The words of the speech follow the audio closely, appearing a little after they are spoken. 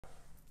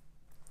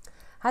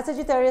Hi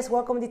Sagittarius,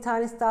 welcome to the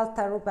Italian Style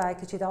Tarot by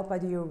Catchit-up. I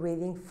do your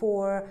reading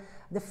for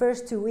the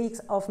first 2 weeks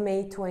of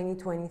May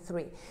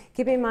 2023.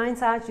 Keep in mind,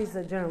 Sag, this is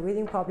a general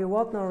reading, probably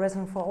won't no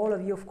resonate for all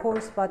of you, of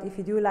course, but if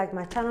you do like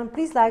my channel,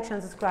 please like, share,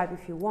 and subscribe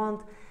if you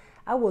want.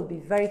 I will be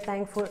very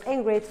thankful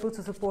and grateful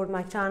to support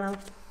my channel.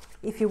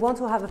 If you want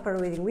to have a tarot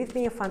reading with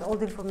me, you'll find all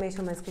the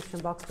information in my description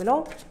box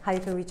below, how you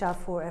can reach out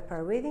for a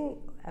tarot reading,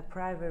 a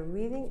private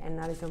reading, and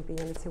now let's jump in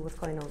and let's see what's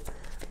going on.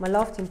 My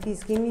love team,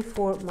 please give me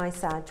for my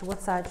Sag.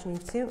 What Sag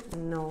needs to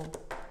know?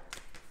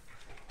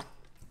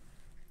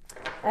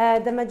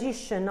 The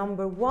Magician,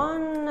 number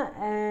 1,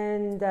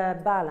 and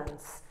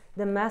balance,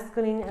 the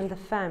masculine and the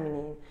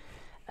feminine.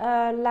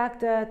 Like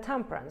the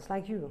Temperance,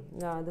 like you,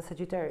 the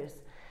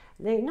Sagittarius.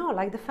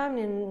 Like the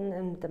feminine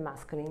and the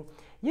masculine.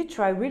 You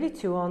try really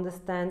to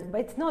understand,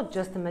 but it's not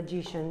just the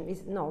Magician.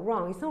 It's not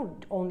wrong. It's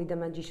not only the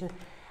Magician.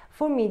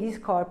 For me, this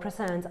card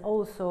presents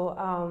also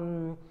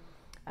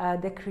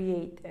the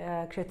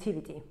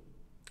creativity.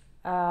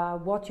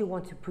 What you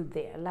want to put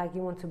there, like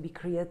you want to be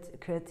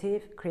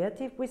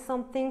creative with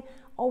something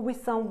or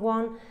with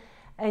someone,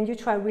 and you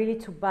try really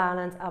to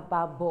balance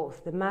about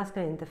both the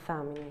masculine and the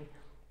feminine.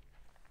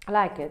 I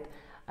like it.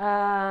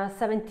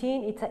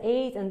 17, it's an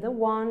 8, and the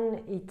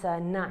 1, it's a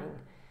 9.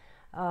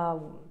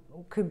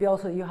 Could be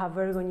also you have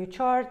Virgo in your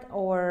chart,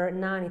 or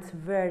 9, it's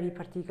very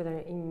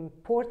particularly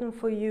important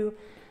for you,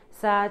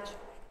 Sag.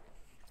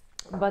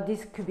 But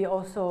this could be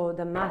also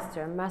the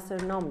master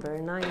number.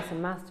 9 is a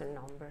master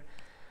number.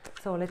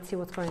 So let's see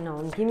what's going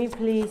on. Give me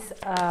please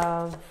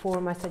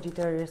for my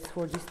Sagittarius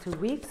for these 2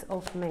 weeks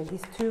of May,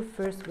 these 2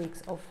 first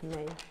weeks of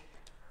May.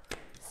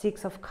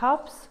 6 of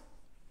Cups,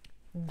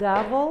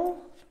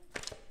 Devil,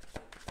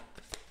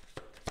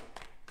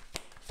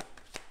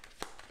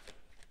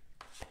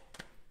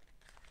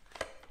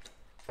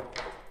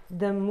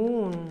 the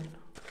Moon,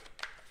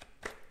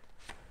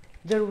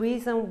 the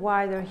reason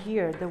why they're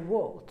here, the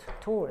World,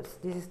 Taurus.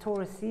 This is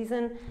Taurus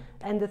season,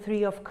 and the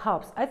 3 of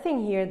Cups. I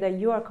think here that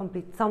you are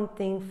complete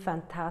something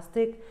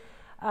fantastic,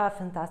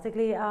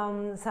 fantastically,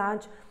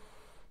 Sag.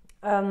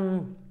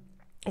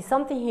 It's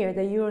something here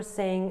that you're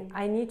saying,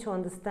 I need to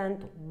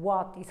understand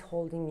what is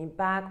holding me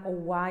back or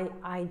why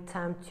I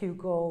tend to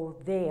go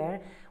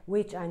there,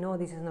 which I know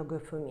this is not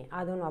good for me.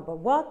 I don't know about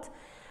what.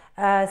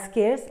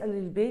 Scares a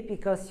little bit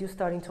because you're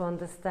starting to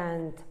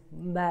understand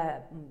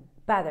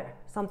better,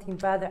 something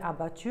better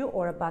about you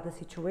or about the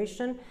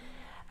situation.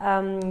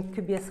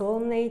 Could be a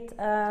soulmate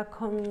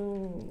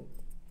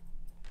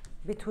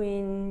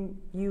between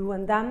you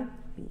and them.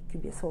 It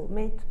could be a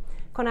soulmate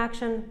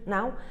connection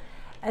now.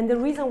 And the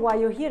reason why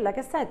you're here, like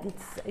I said,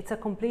 it's a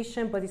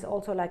completion, but it's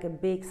also like a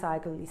big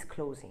cycle is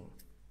closing.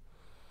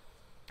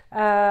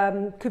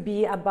 Could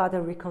be about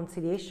a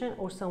reconciliation,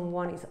 or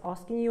someone is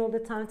asking you all the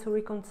time to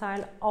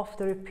reconcile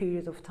after a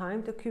period of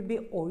time. There could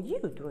be, or you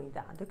doing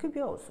that. There could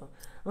be also.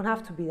 Don't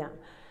have to be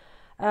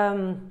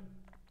them.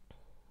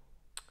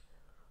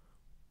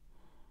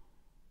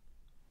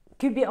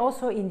 Could be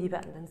also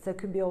independence. There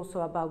could be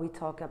also about, we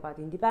talk about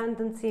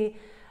independency,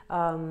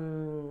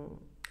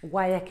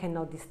 why I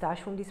cannot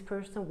detach from this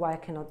person, why I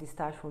cannot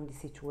detach from this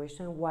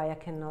situation, why I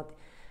cannot.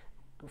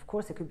 Of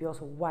course, it could be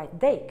also why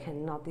they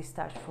cannot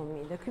detach from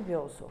me. There could be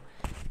also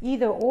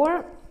either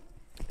or.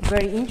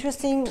 Very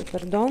interesting.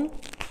 Pardon.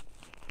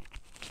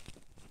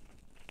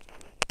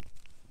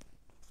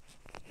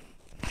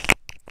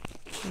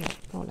 No,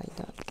 not like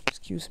that.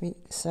 Excuse me,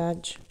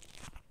 Sag.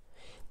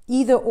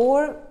 Either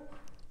or.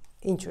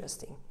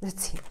 Interesting.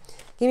 Let's see.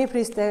 Give me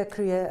please the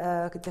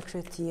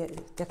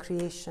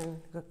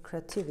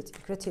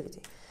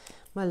creativity.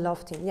 My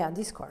love team. Yeah,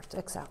 this card.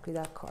 Exactly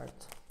that card.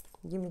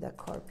 Give me that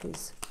card,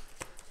 please.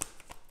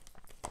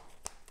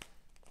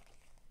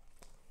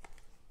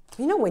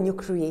 You know, when you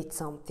create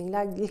something,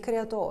 like il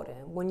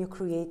creatore, when you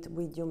create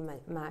with your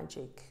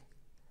magic,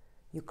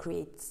 you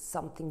create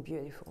something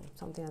beautiful,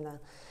 something like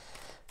that.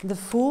 The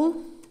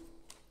Fool.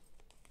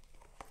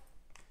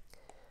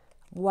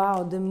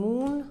 Wow, the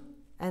Moon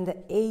and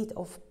the 8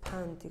 of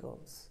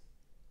Pentacles.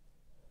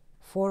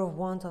 4 of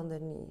Wands on their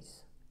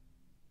knees.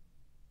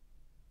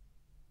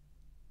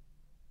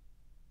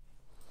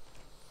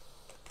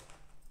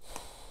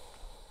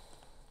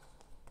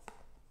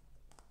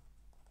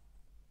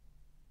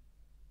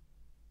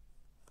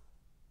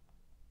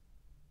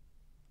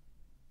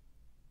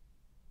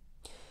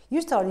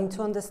 You're starting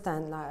to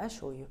understand, like I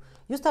show you,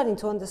 you're starting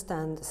to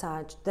understand,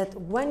 Sag, that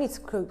when it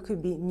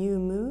could be new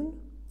moon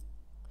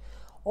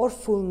or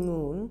full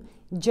moon,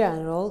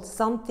 general,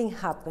 something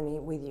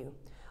happening with you.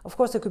 Of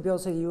course, it could be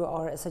also you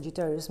are a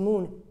Sagittarius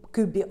moon.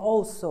 Could be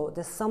also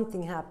there's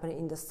something happening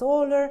in the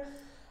solar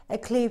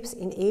eclipse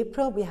in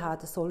April. We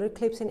had a solar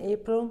eclipse in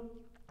April.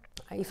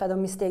 If I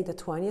don't mistake, the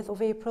 20th of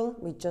April,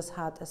 we just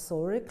had a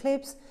solar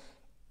eclipse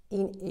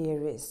in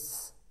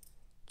Aries.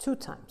 2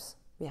 times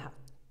we had.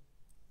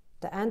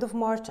 The end of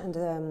March and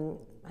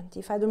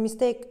if I don't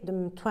mistake, the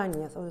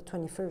 20th or the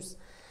 21st,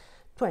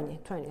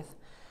 20th.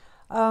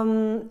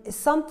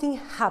 Something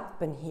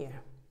happened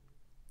here.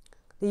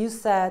 You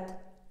said,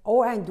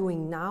 or I'm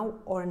doing now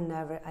or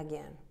never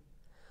again.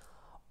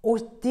 or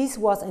this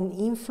was an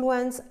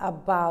influence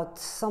about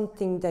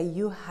something that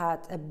you had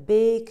a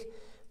big,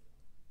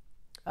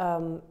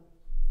 how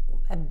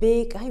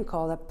you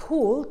call it,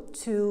 pull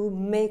to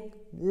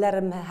let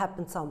them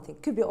happen something.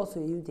 Could be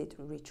also you did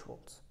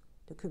rituals.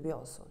 There could be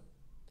also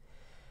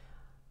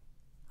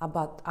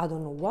about, I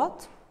don't know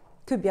what.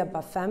 Could be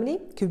about family,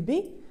 could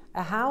be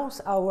a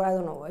house, or I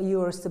don't know,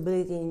 your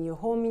stability in your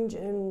home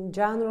in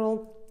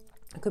general.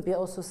 It could be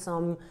also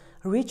some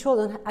ritual,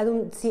 and I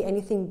don't see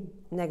anything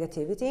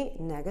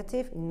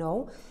negative,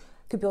 no.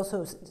 Could be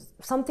also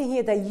something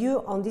here that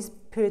you, on this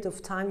period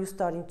of time, you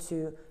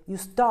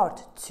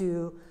start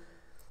to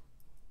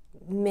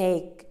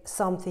make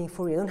something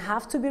for you. It don't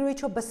have to be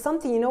ritual, but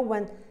something, you know,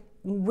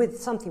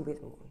 with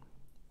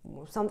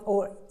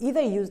or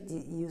either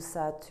you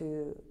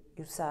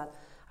said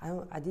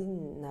I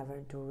didn't never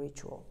do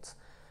rituals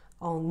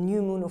on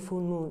new moon or full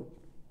moon,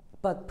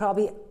 but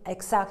probably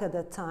exactly at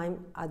that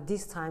time, at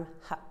this time,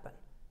 happened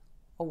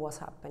or was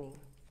happening.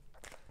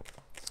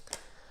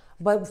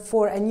 But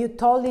for a new,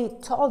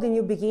 totally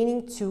new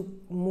beginning to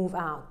move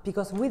out,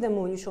 because with the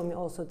moon, you show me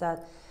also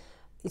that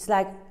it's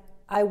like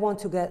I want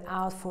to get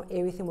out from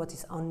everything what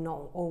is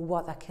unknown or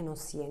what I cannot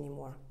see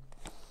anymore.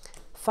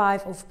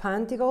 5 of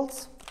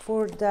Pentacles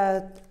for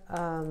that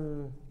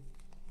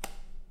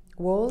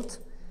world.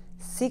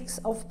 6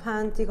 of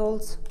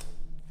Pentacles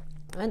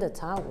and the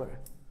Tower.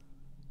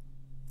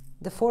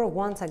 The 4 of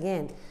Wands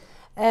again.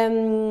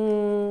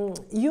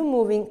 You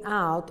moving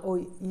out,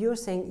 or you're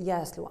saying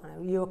yes,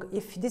 Luana.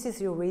 If this is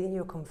your reading,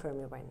 you're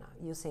confirming right now.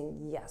 You're saying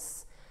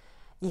yes.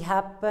 It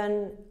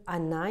happened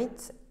at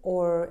night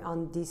or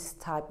on this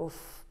type of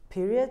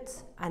period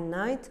at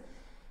night,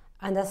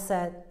 and I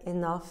said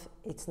enough.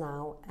 It's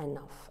now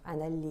enough,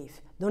 and I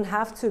leave. Don't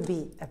have to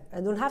be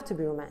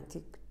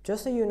romantic.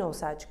 Just so you know,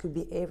 Sag, could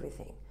be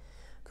everything.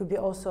 Could be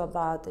also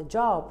about a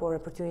job or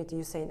opportunity.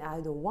 You're saying,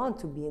 I don't want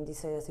to be in this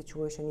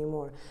situation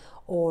anymore.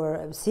 Or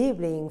a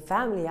sibling,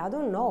 family, I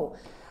don't know.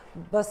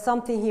 But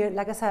something here,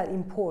 like I said,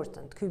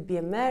 important. Could be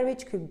a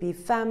marriage, could be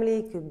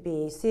family, could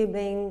be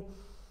sibling.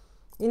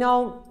 You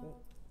know,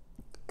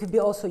 could be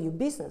also your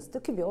business.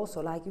 There could be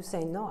also like you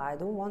saying, no, I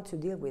don't want to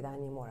deal with that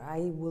anymore.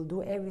 I will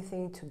do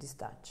everything to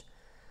detach.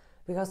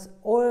 Because,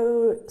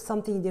 or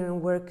something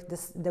didn't work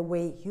the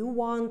way you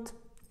want.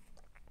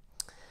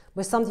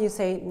 But something you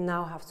say,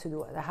 now I have to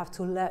do it. I have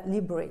to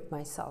liberate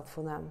myself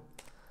from them.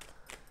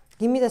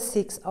 Give me the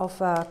 6 of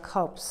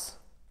Cups.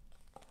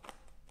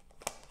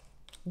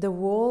 The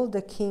World,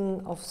 the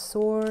King of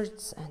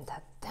Swords, and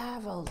the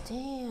Devil.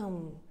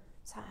 Damn,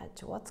 Sag,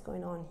 what's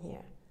going on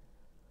here?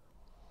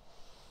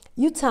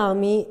 You tell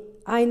me,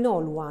 I know,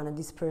 Luana,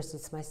 this person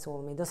is my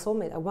soulmate. The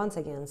soulmate, once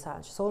again,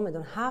 Sag, soulmate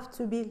don't have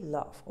to be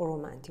love or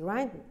romantic,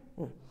 right?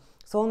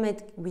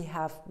 Soulmate, we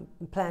have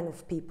a plan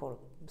of people,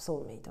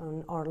 soulmate,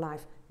 on our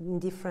life, in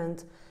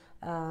different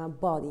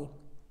body.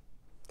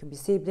 Could be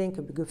sibling,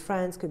 could be good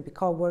friends, could be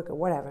co-worker,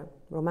 whatever,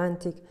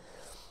 romantic.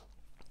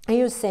 And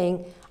you're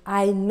saying,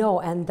 I know,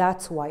 and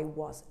that's why it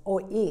was,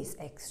 or is,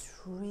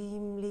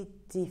 extremely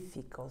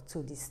difficult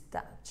to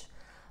detach.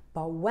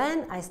 But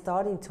when I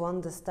started to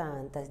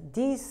understand that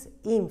this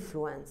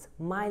influenced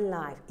my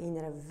life in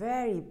a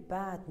very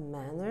bad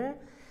manner,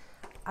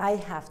 I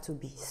have to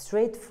be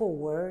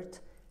straightforward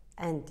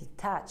and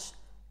detached,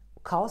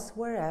 cost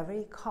wherever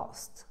it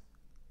costs.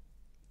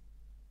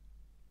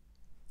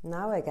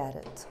 Now I get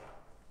it.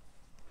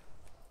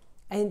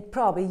 And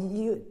probably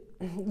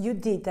you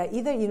did that,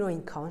 either, you know,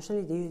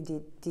 unconsciously, you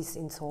did this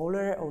in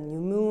solar or new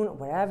moon or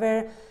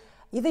wherever.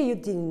 Either you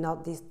did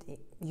not this,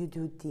 you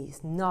do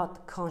this,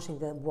 not consciously.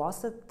 That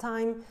was at the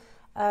time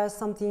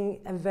something,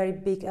 a very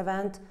big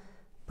event,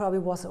 probably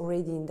was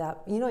already in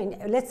that, you know,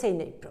 let's say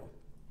in April.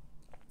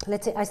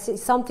 Let's say I say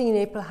something in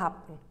April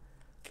happened.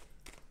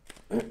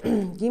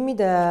 Give me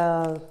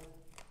the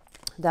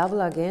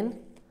Devil again.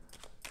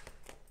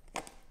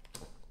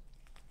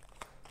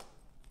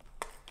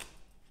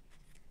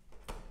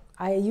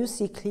 You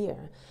see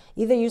clear.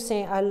 Either you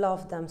saying, I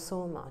love them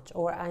so much,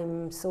 or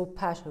I'm so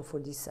passionate for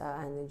this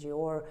energy,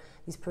 or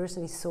this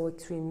person is so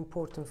extremely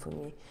important for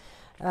me.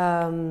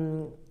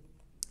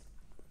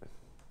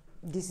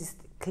 This is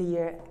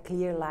clear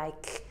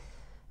like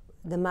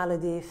the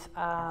Maldives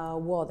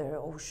water,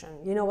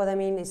 ocean. You know what I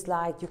mean? It's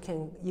like you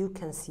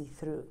can see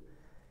through.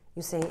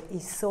 You're saying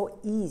it's so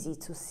easy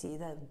to see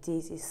that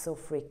this is so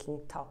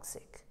freaking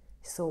toxic,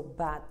 so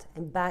bad,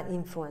 and bad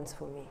influence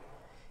for me.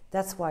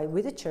 That's why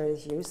with the Chariot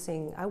here, you're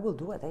saying, I will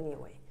do it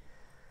anyway.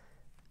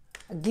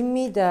 Give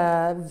me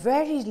the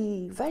very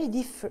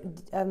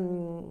different,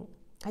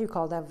 how you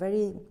call that,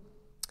 very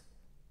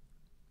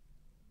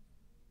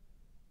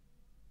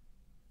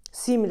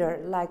similar,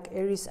 like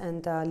Aries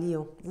and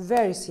Leo,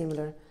 very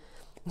similar.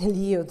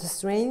 Leo, the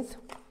Strength.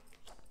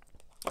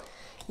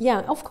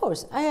 Yeah, of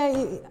course,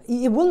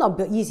 it will not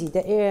be easy.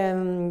 The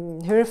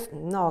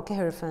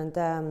Hierophant,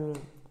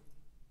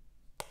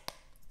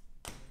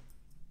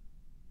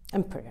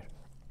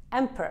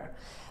 Emperor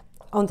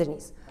on the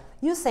knees.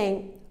 You're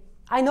saying,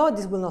 I know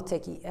this will not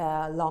take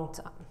a long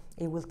time.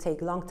 It will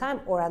take a long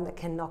time, or I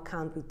cannot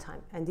count with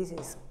time. And this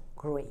is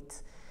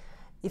great.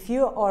 If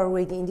you are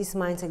already in this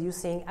mindset, you're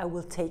saying, I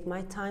will take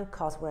my time,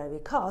 cost whatever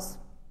it costs,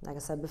 like I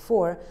said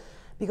before,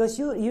 because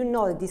you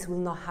know that this will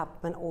not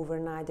happen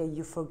overnight, that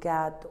you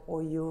forget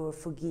or you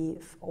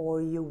forgive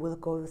or you will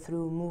go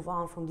through, move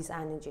on from this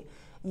energy.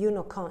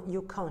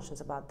 You're conscious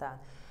about that.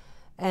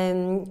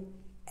 And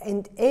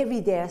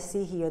every day I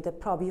see here that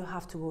probably you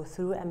have to go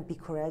through and be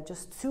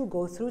courageous to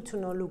go through, to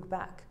not look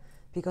back.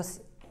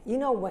 Because, you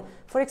know, when,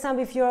 for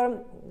example, if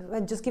you're,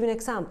 I'll just give an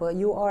example,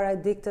 you are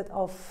addicted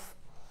of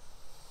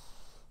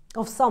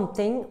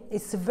something,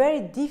 it's very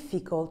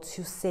difficult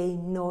to say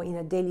no in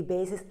a daily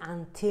basis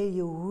until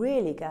you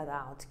really get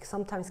out.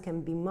 Sometimes it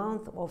can be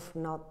months,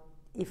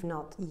 if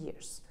not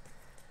years.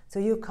 So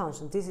you're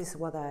conscious. This is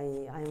what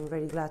I'm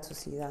very glad to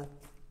see that.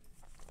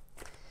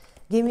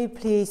 Give me,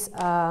 please,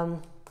 an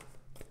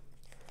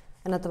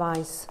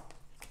advice.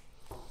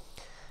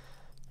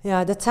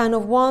 Yeah, the 10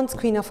 of Wands,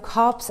 Queen of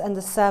Cups, and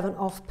the 7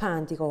 of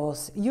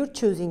Pentacles. You're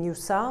choosing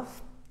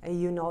yourself, and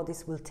you know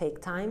this will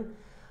take time.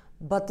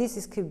 But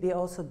could be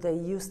also that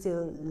you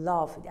still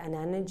love an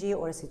energy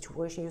or a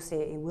situation. You say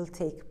it will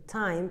take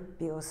time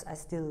because I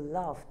still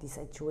love this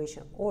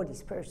situation or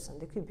this person.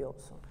 There could be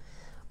also.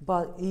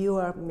 But you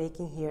are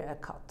making here a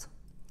cut.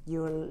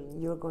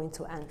 You're going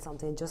to end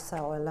something. Just say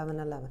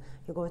 11-11.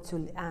 You're going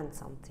to end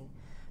something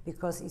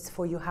because it's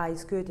for your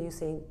highest good. And you're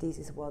saying this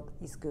is what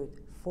is good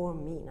for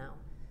me now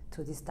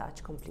to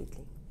detach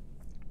completely.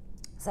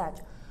 Sag.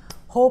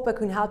 Hope I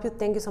can help you.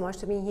 Thank you so much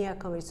for being here. I'll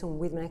come very soon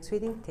with my next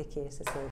reading. Take care. Stay safe.